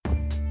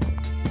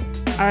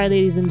Alright,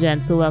 ladies and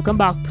gents, so welcome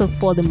back to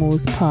For the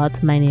Most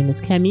Part. My name is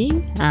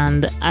Kemi,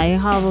 and I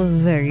have a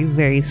very,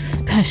 very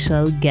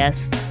special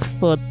guest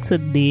for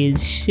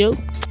today's show.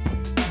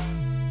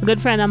 A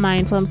good friend of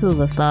mine from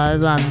Silver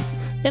Stars, and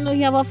you know,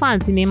 he have a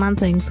fancy name and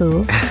thing,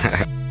 so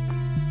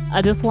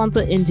I just want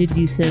to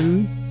introduce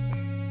him.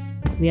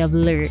 We have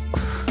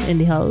Lyrix in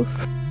the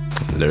house.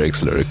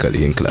 Lyrix,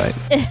 lyrically inclined.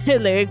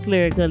 Lyrix,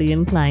 lyrically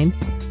inclined.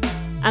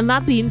 And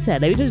that being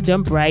said, let me just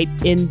jump right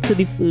into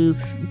the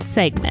first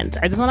segment.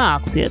 I just want to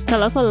ask you,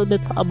 tell us a little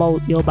bit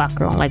about your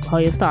background, like how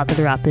you started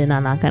rapping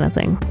and that kind of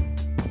thing.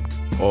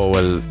 Oh,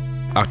 well,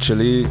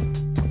 actually,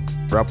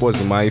 rap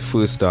was my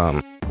first,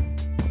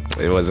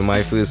 it was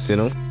my first,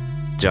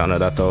 genre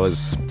that I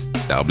was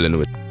dabbling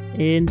with.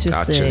 Interesting.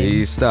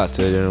 Actually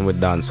started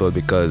with dancehall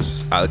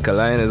because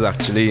Alkaline is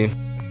actually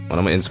one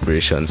of my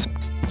inspirations.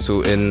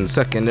 So in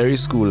secondary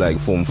school, like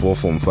Form 4,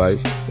 Form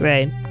 5.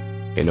 Right.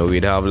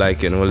 We'd have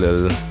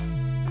little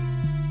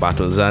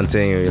battles and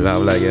things. We'd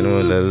have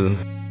little,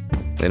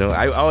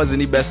 I wasn't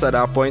the best at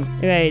that point.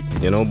 Right.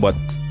 But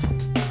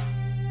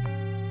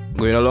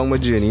going along my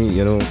journey,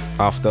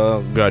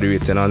 after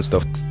graduating and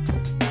stuff,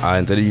 I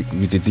entered the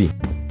UTT.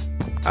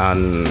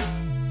 And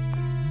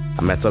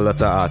I met a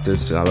lot of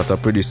artists, a lot of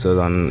producers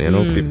and,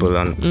 people.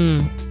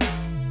 And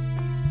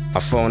I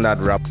found that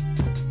rap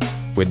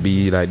would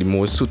be like the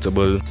most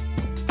suitable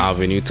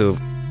avenue to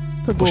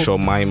push out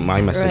my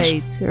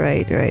message.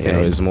 Right.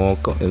 It's more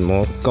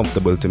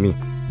comfortable to me.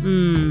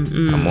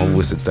 I'm more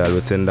versatile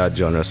within that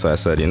genre. So I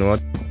said, you know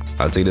what?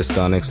 I'll take this to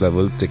the next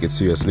level, take it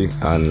seriously,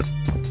 and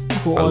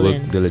I'll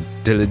work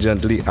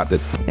diligently at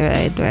it.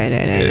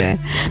 Right.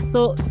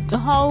 So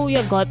how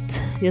you got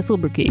your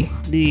sobriquet,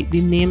 the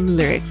name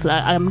Lyrix?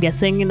 I'm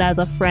guessing as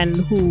a friend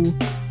who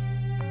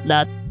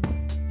that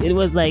it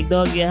was like,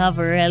 dog, you have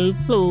a real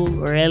flow,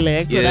 real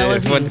lyrics. So yeah,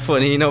 that was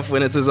funny enough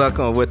when it is a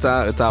come with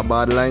a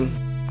bad line.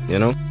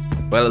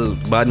 Well,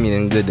 bad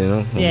meaning good,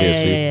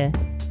 obviously. Yeah.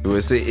 We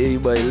would say, hey,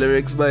 by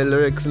lyrics,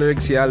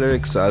 lyrics.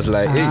 So I was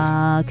like, hey.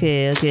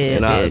 Okay.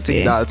 I'll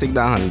take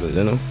that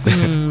handle,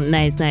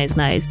 Nice.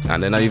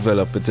 And then I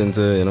develop it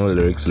into,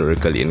 lyrics,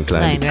 lyrically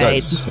inclined.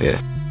 Because,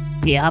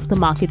 you have to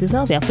market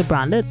yourself, you have to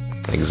brand it.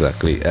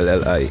 Exactly,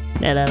 LLI,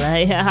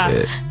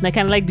 yeah. Like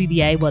kind of like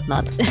DDI, but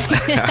not.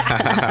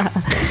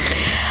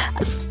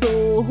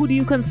 So, who do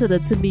you consider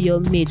to be your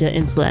major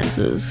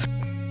influences?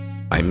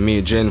 My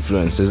major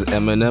influences,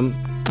 Eminem.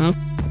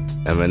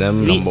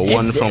 Eminem, number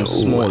one from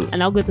Small.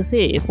 And I'm going to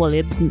say,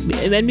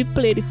 when we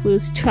play the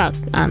first track,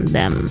 and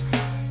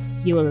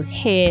you will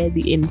hear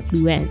the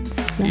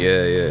influence.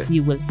 Yeah.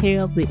 You will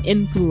hear the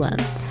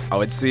influence. I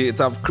would say it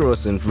have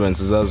cross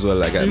influences as well.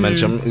 Like I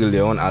mentioned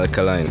earlier on,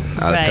 Alkaline.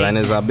 Alkaline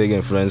is a big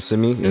influence to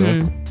me.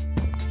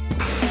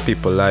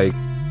 People like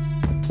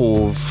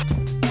Hove,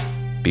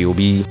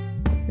 B.O.B.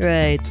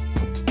 Right.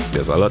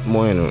 There's a lot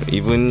more.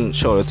 Even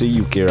shout out to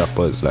UK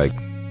rappers like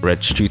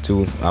Red Street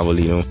 2,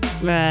 Avelino.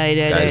 Right.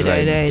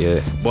 Yeah.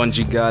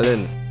 Bungie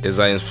Garlin is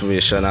an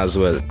inspiration as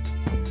well.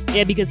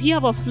 Yeah, because he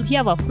have a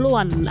flow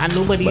and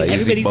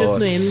everybody's just knowing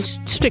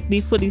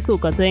strictly for the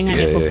soca thing and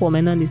you're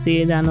performing on the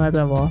stage and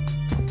whatever.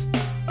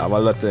 I have a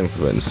lot of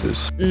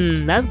influences.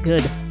 That's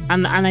good.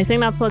 And I think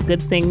that's a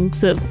good thing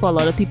for a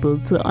lot of people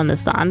to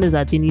understand, is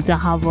that you need to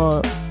have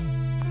a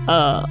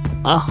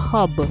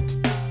hub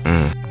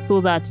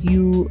so that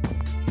you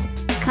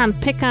can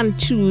pick and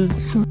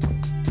choose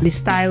the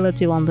style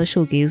that you want to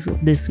showcase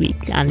this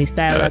week and the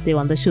style that you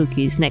want to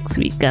showcase next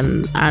week,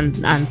 and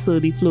so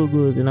the flow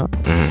goes,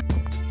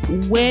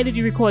 Where did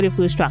you record your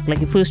first track? Like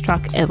your first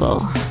track ever?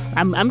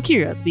 I'm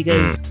curious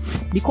because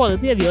the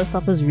quality of your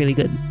stuff is really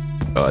good.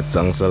 Oh,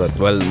 thanks a lot.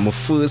 Well, my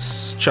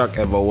first track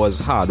ever was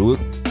Hard Work.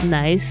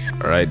 Nice.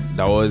 Right,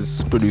 that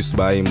was produced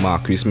by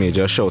Marquis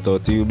Major. Shout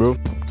out to you, bro.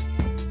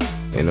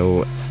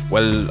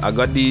 Well, I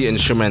got the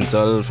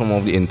instrumental from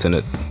off the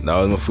internet. That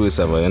was my first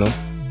ever,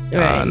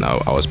 Right. And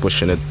I was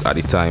pushing it at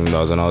the time. That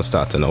was when I was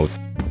starting out.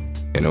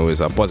 It's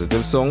a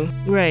positive song.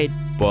 Right.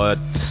 But,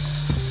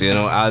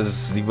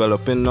 as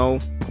developing now,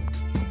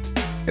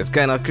 it's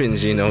kind of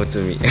cringy now to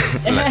me.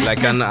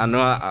 like I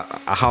know I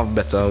have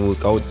better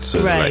work out.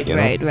 So right.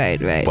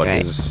 But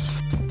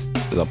it's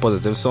a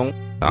positive song.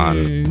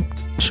 And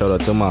shout out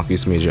to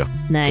Marcus Major.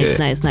 Nice.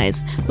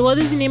 So what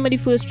is the name of the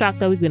first track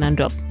that we're going to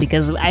drop?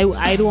 Because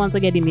I don't want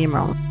to get the name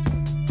wrong.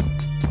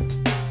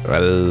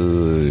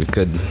 Well,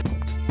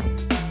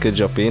 could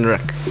drop in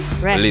Wreck.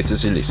 The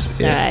latest release.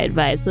 Yeah.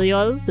 Right. So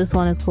y'all, this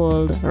one is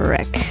called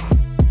Wreck.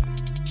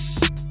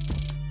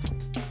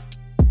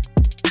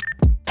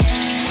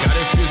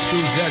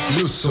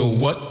 That's loose, so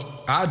what?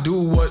 I do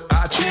what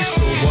I choose,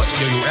 so what?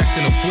 Yeah, you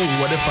acting a fool,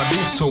 what if I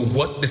do, so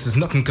what? This is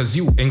nothing cause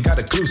you ain't got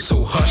a clue,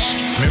 so hush.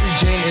 Mary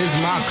Jane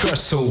is my crush,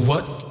 so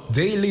what?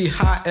 Daily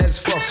high as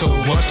fuck, so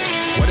what?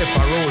 What if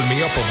I roll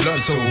me up a blunt,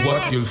 so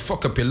what? You'll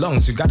fuck up your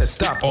lungs, you gotta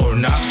stop or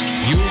not.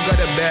 You got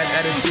a bad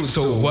attitude,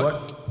 so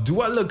what?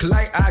 Do I look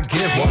like I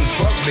give one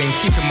fuck? Been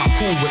keeping my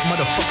cool with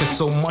motherfuckers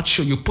so much,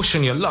 so you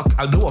pushing your luck,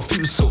 I'll do a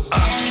few, so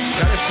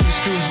got a few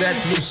screws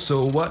that's loose, so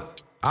what?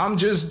 I'm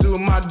just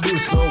doing my do,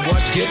 so what?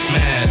 Get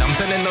mad. I'm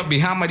sending up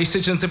behind my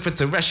decisions. If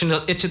it's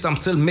irrational, itch it, I'm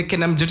still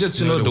making them digits.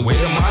 You know the weight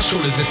on my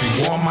shoulders if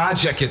you wore my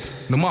jacket.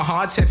 No, my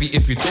heart's heavy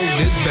if you told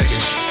this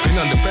baggage. Been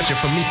under pressure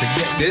for me to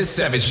get this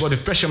savage. But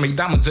if pressure make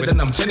diamonds, then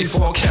I'm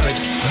 24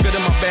 carats. I'm good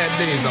in my bad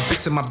days, I'm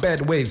fixing my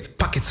bad ways.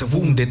 Pockets are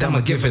wounded, I'ma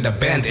give it a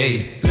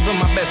band-aid. Living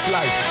my best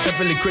life,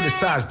 heavily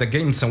criticized. The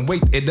gain some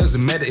weight, it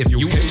doesn't matter if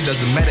you hate,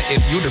 doesn't matter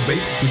if you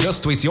debate. You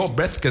just waste your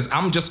breath, cause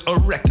I'm just a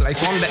wreck.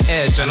 Life on the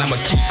edge, and I'ma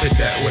keep it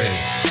that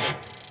way.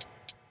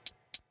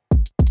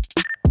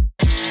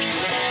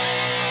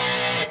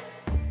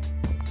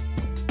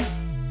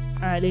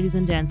 Alright, ladies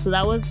and gents, so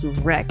that was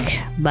Wreck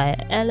by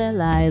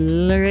LLI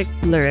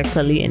Lyrix,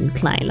 Lyrically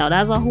Inclined. Now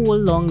that's a whole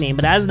long name,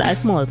 but that's a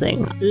small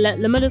thing. Let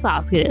me just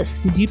ask you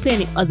this. Do you play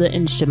any other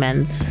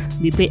instruments?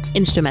 Do you play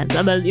instruments?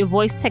 Well, your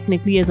voice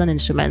technically is an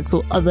instrument,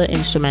 so other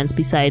instruments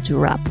besides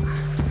rap.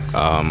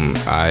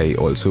 I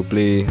also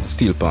play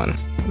steel pan.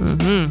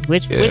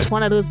 Which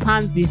one of those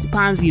pans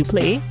do you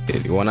play?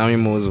 The one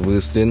I'm most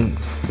versed in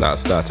that I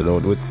started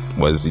out with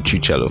was the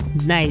cello.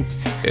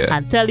 Nice. Yeah.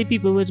 And tell the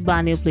people which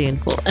band you're playing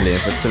for. Playing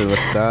for Silver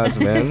Stars,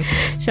 man.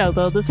 Shout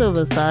out to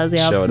Silver Stars. They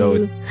have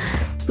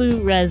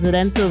two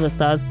resident Silver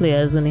Stars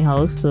players in the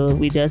house, so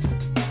we just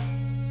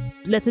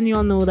letting you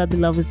all know that the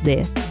love is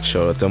there.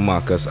 Shout out to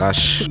Marcus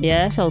Ash.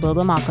 Yeah, shout out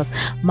to Marcus.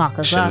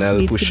 Marcus Chanel Ash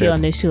needs Pusher. to be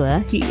on the show.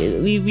 Eh?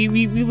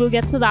 We will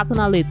get to that in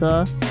a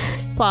later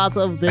part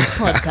of this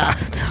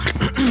podcast.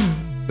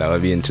 That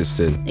would be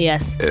interesting.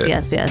 Yes.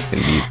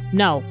 Indeed.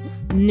 Now,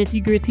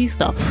 nitty-gritty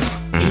stuff.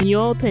 In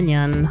your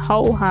opinion,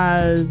 how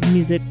has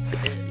music,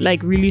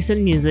 like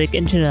releasing music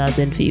in Trinidad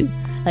been for you?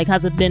 Like,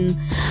 has it been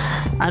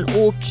an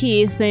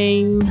okay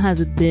thing? Has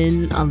it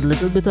been a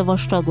little bit of a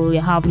struggle?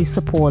 You have any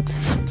support?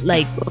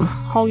 Like,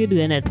 how you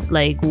doing it?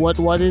 Like,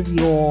 what is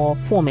your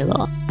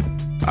formula?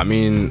 I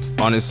mean,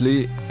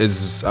 honestly,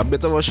 it's a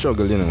bit of a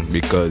struggle, you know,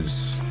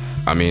 because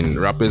I mean,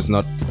 rap is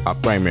not a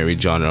primary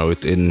genre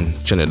within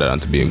Trinidad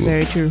and Tobago.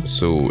 Very true.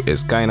 So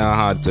it's kind of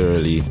hard to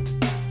really,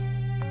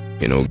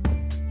 you know,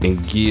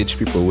 engage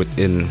people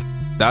within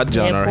that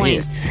genre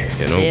here.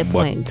 You know, Fair but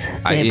point.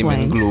 I aim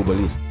it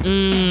globally.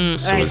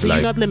 So it's so like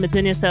you're not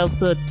limiting yourself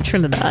to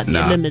Trinidad.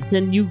 Nah. You're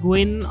limiting you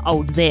going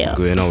out there.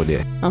 going out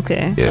there.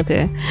 Okay. Yeah.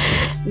 Okay.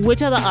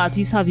 Which other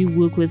artists have you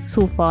worked with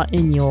so far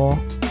in your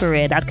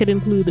career? That could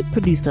include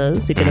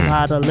producers. You could have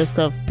had a list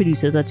of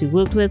producers that you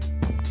worked with.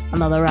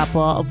 Another rapper,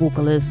 a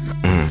vocalist.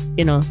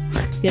 You know,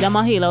 get them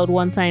a hail out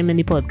one time in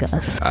the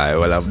podcast.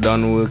 I've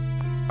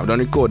done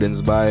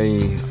recordings by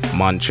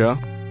Mantra.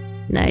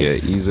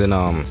 Nice.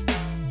 Yeah,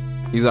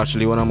 he's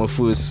actually one of my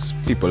first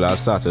people I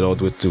started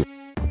out with too.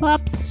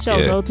 Pops,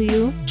 shout out to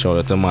you. Shout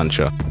out to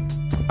Mantra.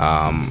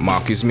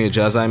 Marcus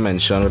Major, as I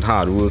mentioned, with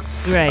Hard Work.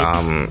 Right.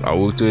 I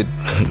worked with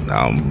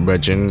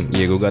Brethren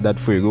Diego got that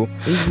Fuego.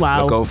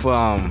 Wow. Look out for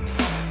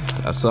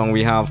a song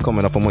we have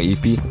coming up on my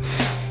EP. You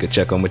can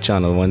check on my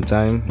channel one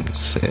time.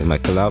 It's my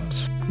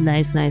collabs.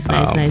 Nice.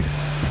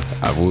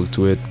 I've worked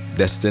with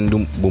Destin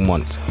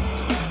Beaumont.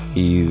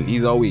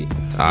 He's away.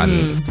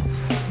 And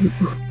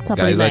Top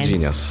guys of the are line.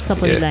 genius.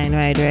 Top of the line,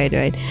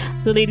 right.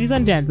 So, ladies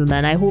and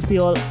gentlemen, I hope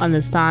you all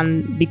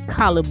understand the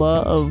caliber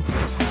of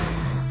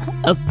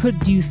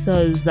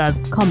producers that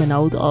coming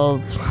out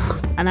of,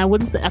 and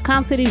I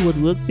can't say the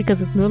woodworks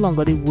because it's no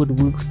longer the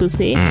woodworks per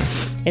se.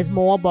 It's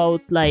more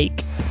about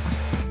like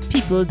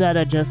people that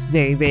are just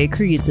very, very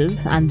creative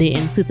and they're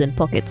in certain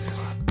pockets.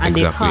 And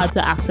they're hard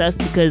to access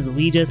because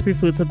we just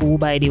prefer to go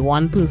by the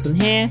one person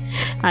here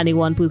and the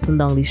one person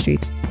down the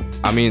street.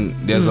 I mean,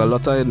 there's a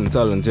lot of hidden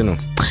talent, you know.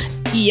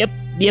 Yep.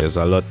 There's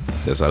a lot.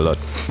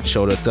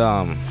 Shout out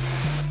to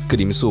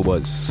Kadim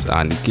Sobers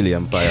and the Killy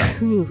Empire.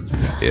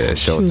 Truth. Yeah,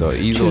 shout out.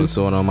 He's Truth.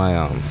 also one of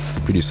my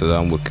producers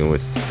I'm working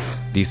with.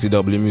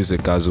 DCW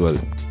Music as well.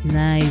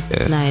 Nice.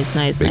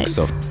 Big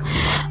stuff.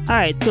 All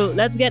right, so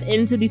let's get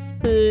into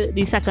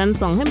the second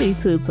song. How many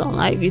third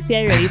song? You see,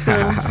 I ready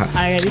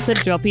to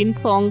drop in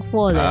songs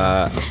for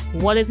them.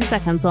 What is the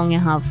second song you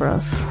have for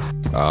us?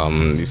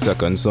 The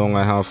second song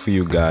I have for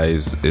you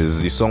guys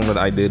is the song that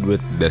I did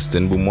with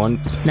Destin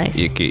Beaumont, Nice.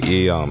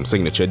 aka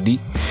Signature D.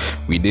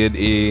 We did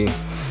a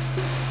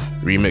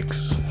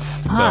remix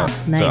to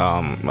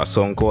a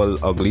song called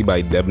Ugly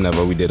by Deb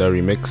Never. We did a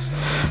remix,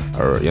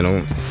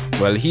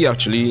 well, he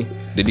actually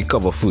did the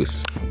cover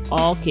first.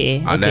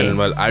 Okay. And then,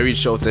 I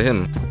reached out to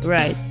him.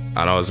 Right.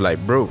 And I was like,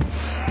 bro,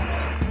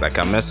 like,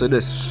 I mess with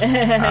this.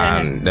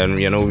 And then,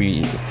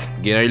 we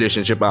get a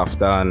relationship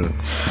after and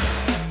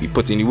we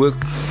put in the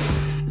work.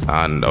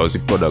 And that was the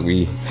product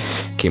we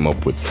came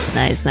up with.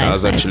 Nice. That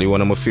was actually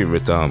one of my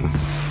favorite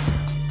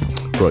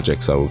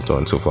projects I worked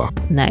on so far.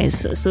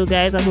 Nice. So,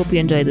 guys, I hope you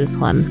enjoyed this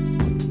one.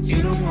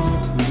 You don't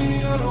want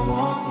me, I don't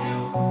want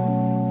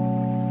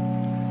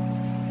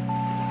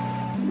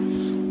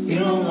you. You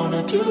don't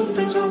wanna do the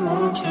things I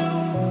want to.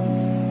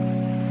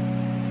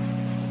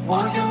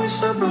 Why can't we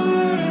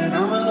separate?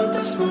 I'm a little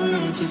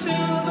desperate to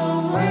feel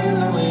the way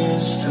that we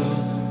used to.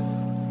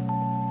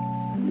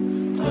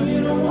 Oh,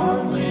 you don't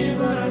want me,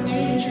 but I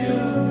need you.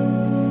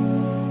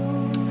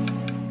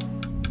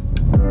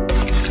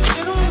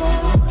 You don't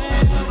want me, I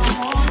don't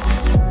want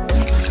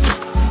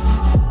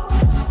you.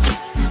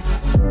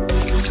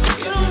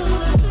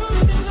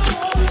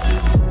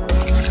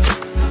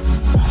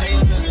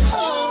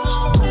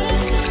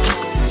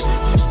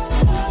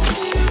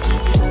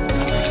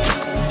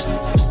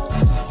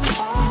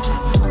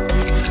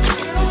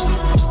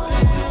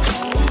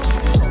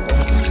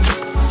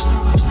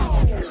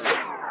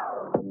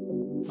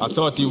 I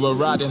thought you were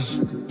riding.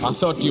 I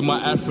thought you my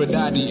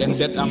Aphrodite and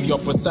that I'm your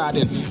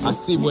Poseidon. I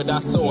see what I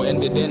saw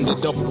and it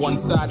ended up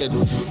one-sided.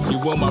 You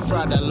were my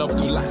pride, I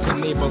loved you like a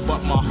neighbor,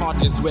 but my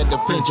heart is where the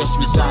pain just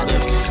resided.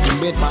 You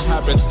made my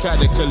habits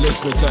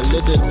cataclysmic, a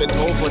little bit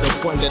over the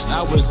point that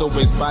I was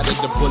always biting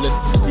the bullet.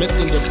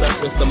 Missing the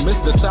breakfast, I miss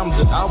the times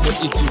that I would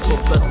eat you for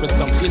breakfast.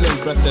 I'm feeling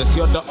breathless,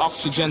 you're the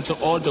oxygen to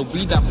all the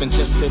weed I've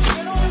ingested.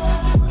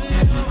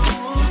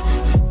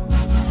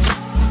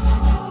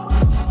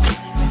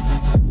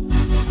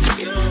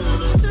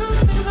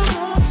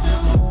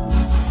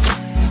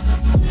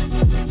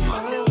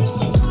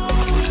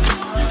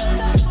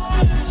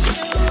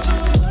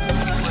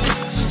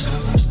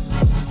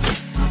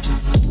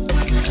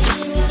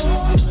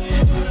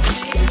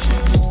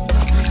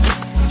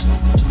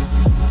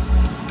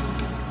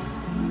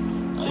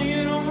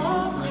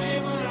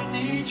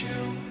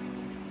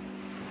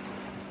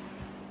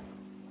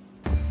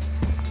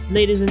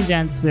 Ladies and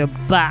gents, we're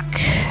back.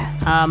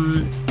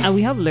 And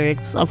we have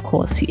Lyrix, of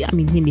course,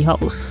 in the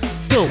house.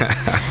 So,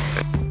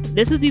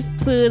 this is the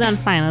third and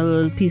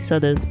final piece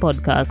of this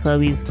podcast that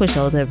we push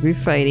out every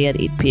Friday at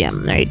 8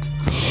 p.m., right?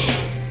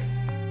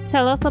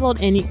 Tell us about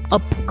any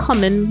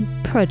upcoming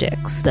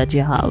projects that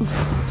you have,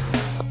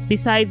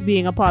 besides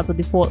being a part of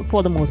the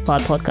For the Most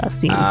Part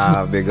podcast team.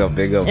 Big up.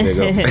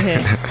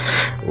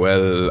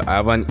 Well, I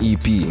have an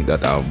EP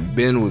that I've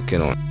been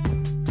working on.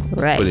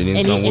 Right.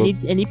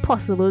 Any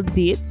possible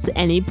dates?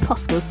 Any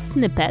possible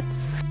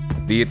snippets?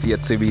 Date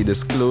yet to be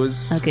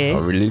disclosed. Okay.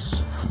 Or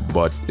release,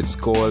 but it's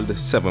called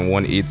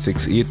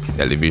 71868.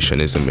 Elevation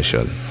is a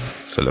mission.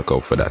 So look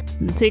out for that.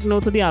 Take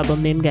note of the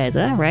album name, guys.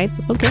 Right?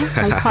 Okay.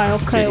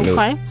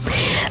 Okay.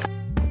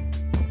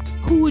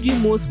 Who would you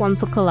most want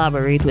to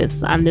collaborate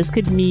with? And this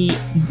could be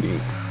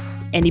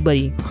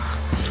anybody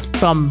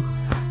from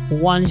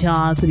one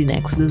genre to the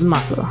next. It doesn't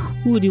matter.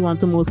 Who would you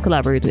want to most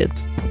collaborate with?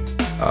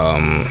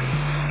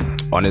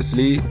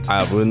 Honestly,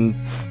 I haven't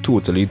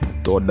totally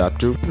thought that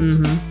through,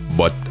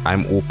 but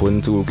I'm open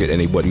to work with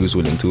anybody who's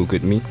willing to work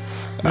with me,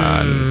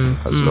 and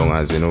as long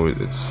as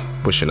it's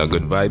pushing a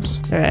good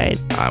vibes, right?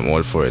 I'm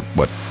all for it.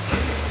 But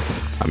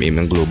I'm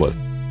aiming global.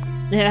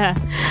 Yeah,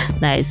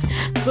 nice.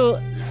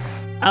 So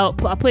I'll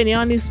put you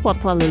on the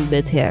spot a little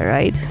bit here,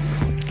 right?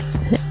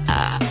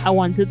 I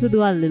wanted to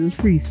do a little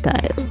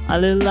freestyle, a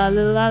little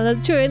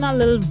throw in a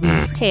little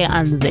verse here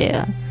and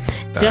there.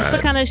 Just to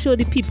kind of show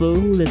the people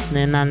who are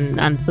listening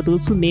and for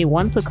those who may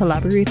want to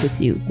collaborate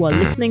with you, who are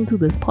listening to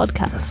this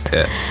podcast,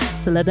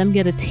 to let them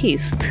get a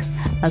taste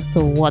as to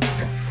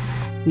what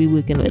we're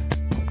working with.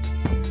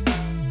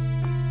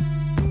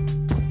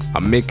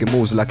 I'm making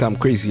moves like I'm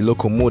crazy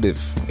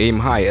locomotive. Aim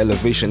high,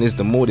 elevation is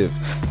the motive.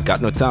 Got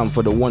no time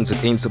for the ones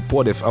that ain't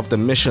supportive of the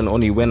mission,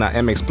 only when I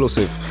am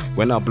explosive.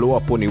 When I blow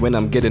up, only when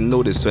I'm getting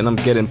noticed, when I'm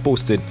getting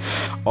posted.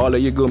 All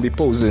of you gonna be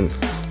posing.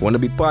 Wanna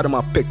be part of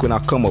my pick when I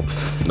come up.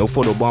 No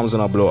photo bombs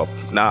when I blow up.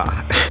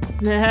 Nah.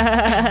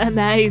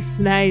 Nice.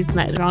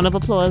 Round of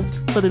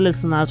applause for the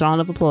listeners.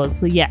 Round of applause.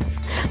 So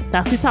yes,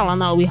 that's the talent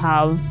that we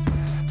have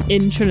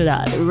in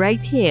Trinidad,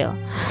 right here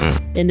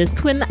in this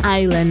Twin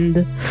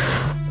Island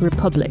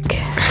Republic.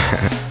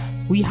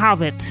 We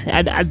have it.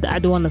 I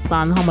don't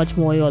understand how much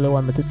more y'all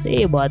want me to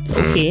say, but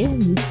okay.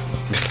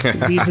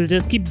 We will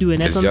just keep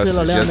doing it until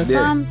all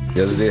understand.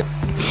 Just there.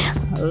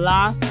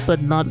 Last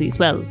but not least,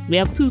 well, we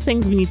have two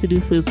things we need to do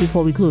first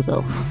before we close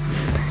off.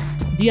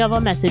 Do you have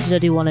a message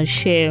that you want to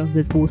share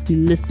with both the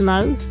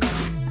listeners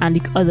and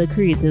the other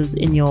creatives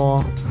in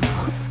your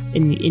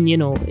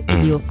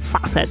your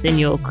facet, in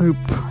your group,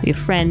 your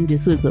friends, your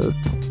circles?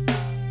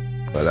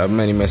 Well, I have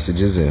many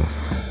messages here.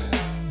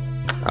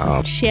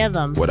 Share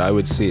them. What I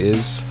would say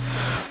is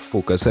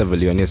focus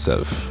heavily on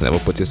yourself. Never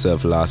put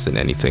yourself last in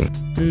anything.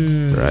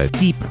 Right?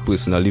 Deep.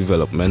 Personal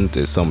development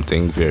is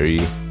something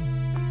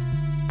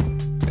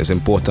it's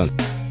important.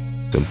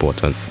 It's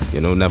important.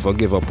 Never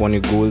give up on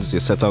your goals. You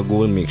set a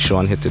goal, make sure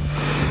and hit it.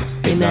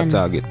 Hit that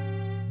target.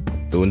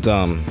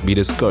 Don't be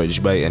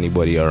discouraged by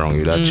anybody around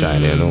you that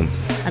trying, And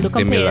don't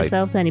compare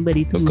yourself to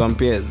anybody too. Don't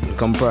compare.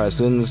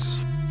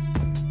 Comparisons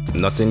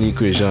not in the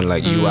equation.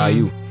 Like you are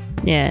you.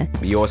 Yeah.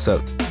 Be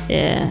yourself.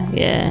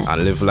 Yeah.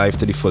 And live life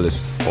to the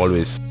fullest.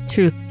 Always.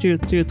 Truth.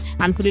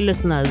 And for the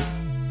listeners.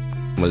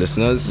 My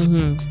listeners,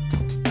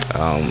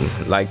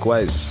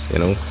 likewise,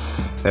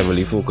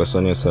 heavily focus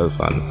on yourself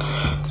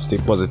and stay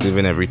positive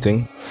in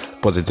everything.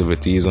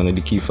 Positivity is one of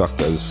the key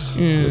factors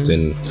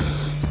within,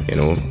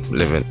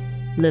 living.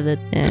 Live it,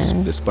 yeah.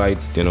 Despite,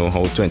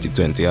 how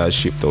 2020 has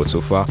shaped out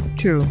so far.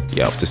 True.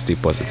 You have to stay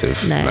positive.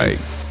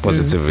 Nice. Like,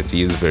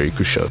 positivity is very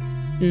crucial.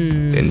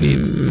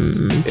 Indeed.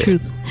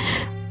 Truth.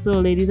 So,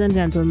 ladies and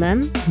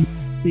gentlemen,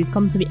 we've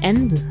come to the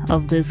end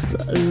of this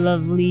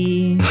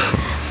lovely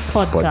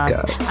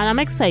podcast. And I'm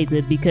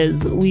excited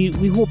because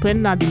we're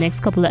hoping that the next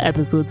couple of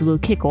episodes will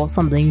kick off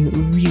something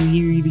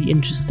really, really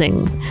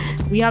interesting.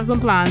 We have some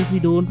plans. We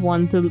don't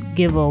want to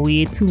give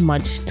away too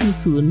much too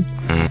soon.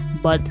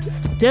 But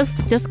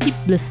just keep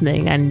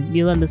listening and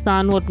you'll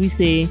understand what we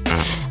say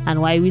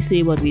and why we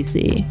say what we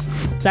say.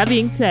 That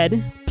being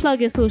said,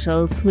 plug your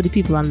socials for the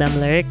people on them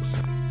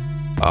lyrics.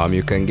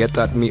 You can get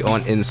at me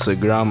on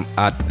Instagram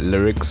at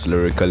Lyrix,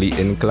 Lyrically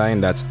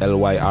Inclined. That's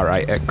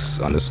LYRIX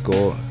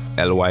 _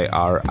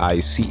 LYRICALLY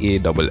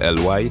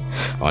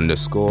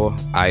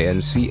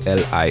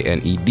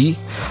 _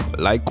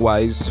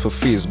 Likewise for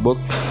Facebook,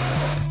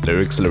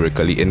 Lyrix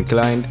Lyrically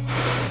Inclined.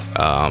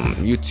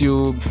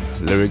 YouTube,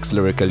 Lyrix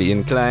Lyrically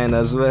Inclined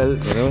as well.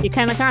 You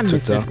kind of can't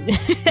miss it.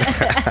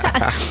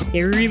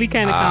 You really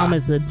kind of can't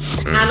miss it.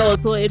 And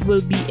also, it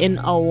will be in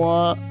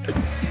our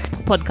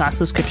podcast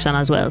description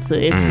as well. So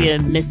if you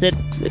miss it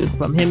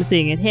from him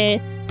saying it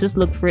here, just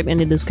look for it in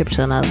the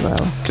description as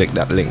well. Click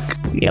that link.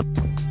 Yep.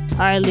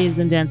 Alright, ladies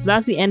and gents,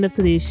 that's the end of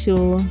today's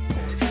show.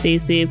 Stay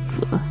safe,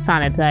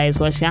 sanitize,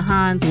 wash your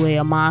hands, wear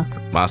your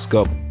mask. Mask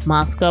up.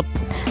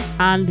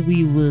 And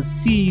we will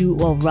see you,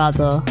 or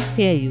rather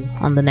hear you,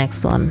 on the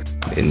next one.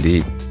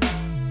 Indeed.